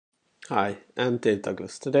Hi, I'm Dave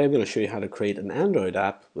Douglas. Today I'm going to show you how to create an Android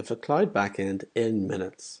app with a cloud backend in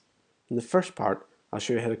minutes. In the first part, I'll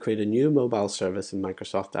show you how to create a new mobile service in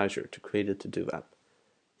Microsoft Azure to create a to-do app.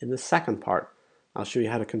 In the second part, I'll show you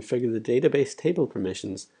how to configure the database table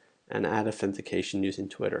permissions and add authentication using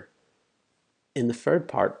Twitter. In the third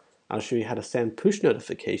part, I'll show you how to send push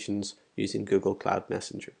notifications using Google Cloud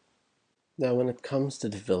Messenger. Now, when it comes to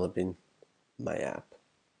developing my app,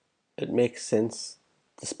 it makes sense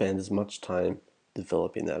to spend as much time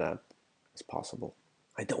developing that app as possible.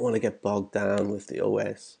 I don't want to get bogged down with the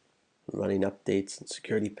OS, running updates and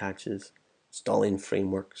security patches, installing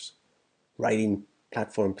frameworks, writing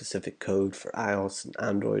platform-specific code for iOS and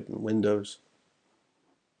Android and Windows.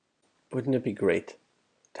 Wouldn't it be great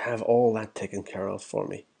to have all that taken care of for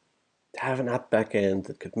me? To have an app backend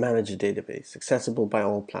that could manage a database accessible by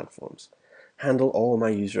all platforms, handle all my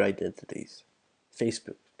user identities,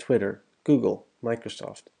 Facebook, Twitter, Google,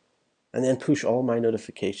 Microsoft, and then push all my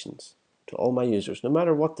notifications to all my users, no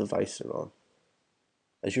matter what device they're on.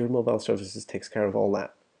 Azure Mobile Services takes care of all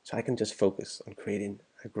that, so I can just focus on creating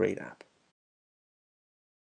a great app.